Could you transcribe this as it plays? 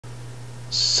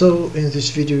So in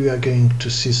this video we are going to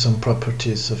see some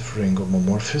properties of ring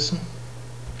homomorphism.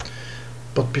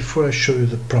 But before I show you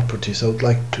the properties, I would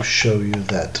like to show you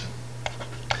that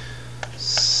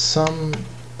some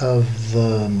of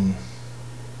the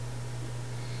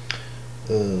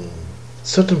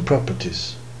certain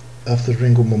properties of the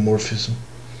ring homomorphism,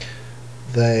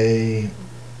 they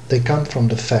come from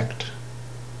the fact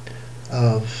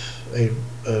of a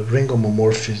ring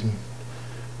homomorphism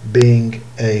being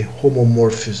a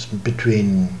homomorphism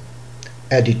between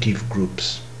additive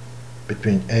groups,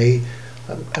 between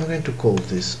I'm going to call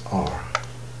this R.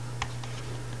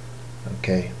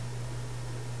 Okay,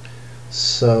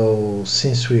 so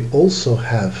since we also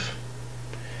have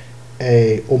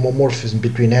a homomorphism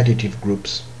between additive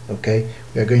groups, okay,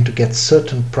 we are going to get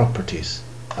certain properties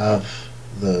of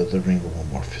the ring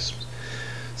homomorphisms.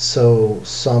 So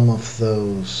some of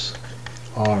those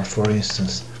are, for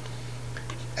instance,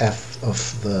 f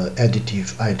of the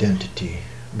additive identity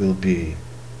will be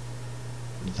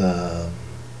the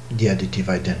additive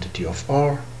identity of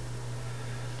R.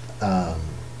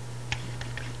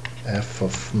 F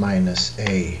of minus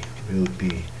A will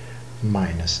be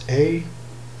minus A,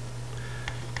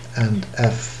 and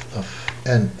f of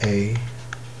NA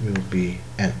will be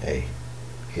NA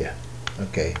here,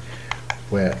 okay,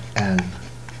 where n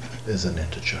is an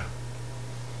integer.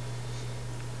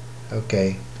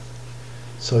 Okay,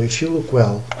 so if you look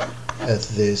well at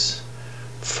this,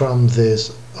 from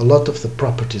this a lot of the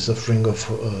properties of ring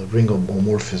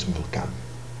homomorphism will come.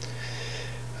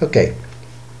 Okay,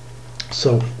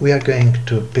 so we are going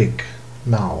to pick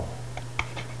now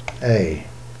a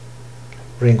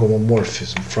ring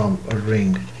homomorphism from a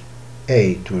ring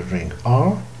A to a ring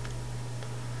R,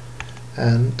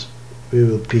 and we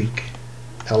will pick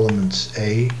elements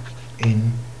A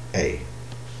in A.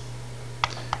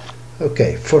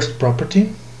 Okay, first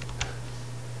property,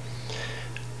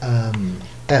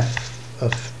 f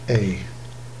of A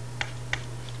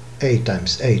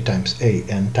times A times A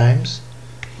n times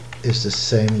is the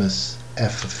same as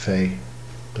f of A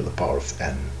to the power of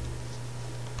n.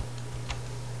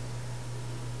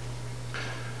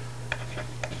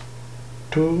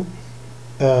 Two,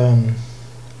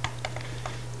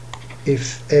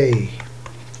 if A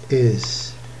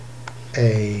is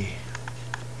a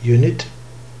unit,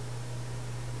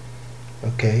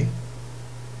 okay,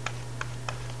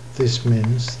 this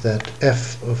means that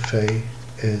f of A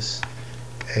is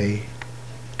a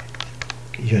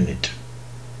unit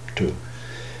too,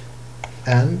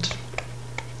 and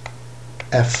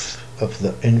f of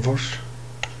the inverse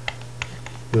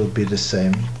will be the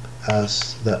same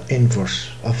as the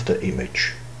inverse of the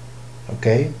image.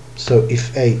 Okay, so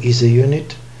if A is a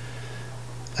unit,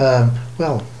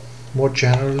 well, more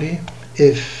generally,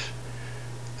 if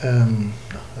no,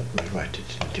 let me write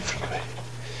it in a different way.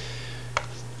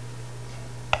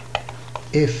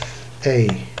 If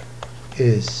A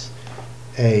is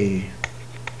a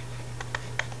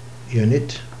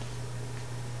unit,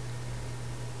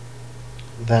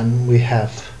 then we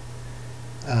have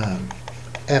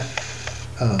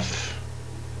f of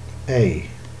A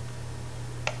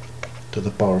to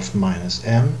the power of minus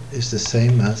m is the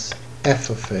same as f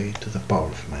of A to the power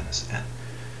of minus n.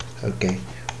 Okay,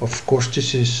 of course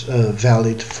this is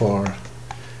valid for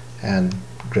n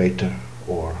greater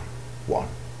or 1.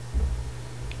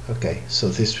 Okay, so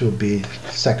this will be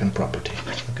second property.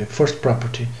 Okay, first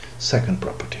property, second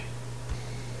property.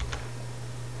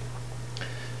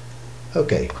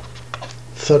 Okay,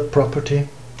 third property,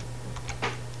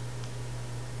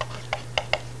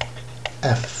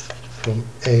 f from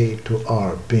A to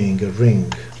R being a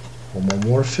ring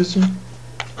homomorphism,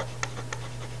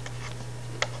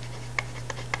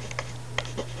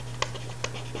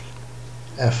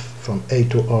 f from A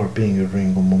to R being a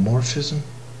ring homomorphism,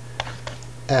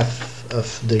 f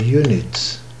of the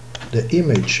units, the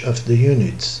image of the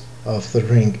units of the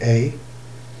ring A,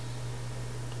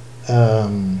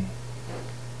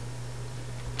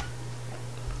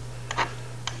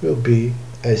 will be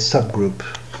a subgroup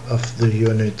of the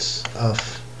units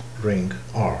of ring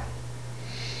R.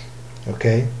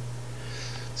 Okay,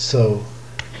 so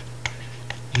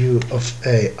U of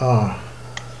A are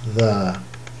the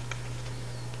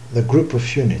group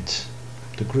of units,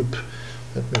 the group,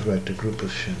 let me write the group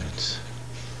of units,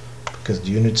 because the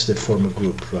units, they form a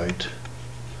group, right?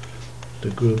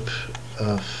 The group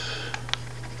of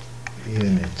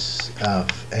units of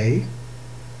A,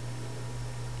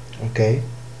 okay,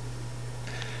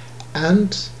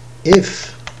 and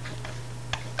if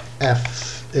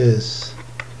f is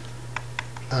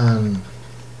an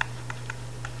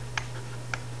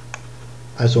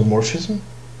isomorphism,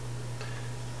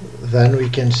 then we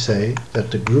can say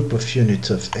that the group of units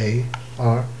of A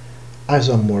are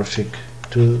isomorphic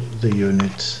to the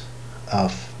units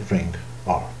of ring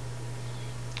R.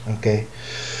 Okay,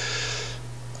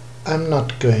 I'm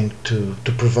not going to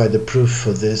provide a proof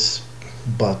for this,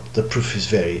 but the proof is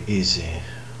very easy.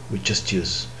 We just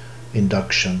use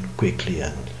induction quickly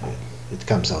and it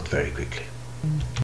comes out very quickly.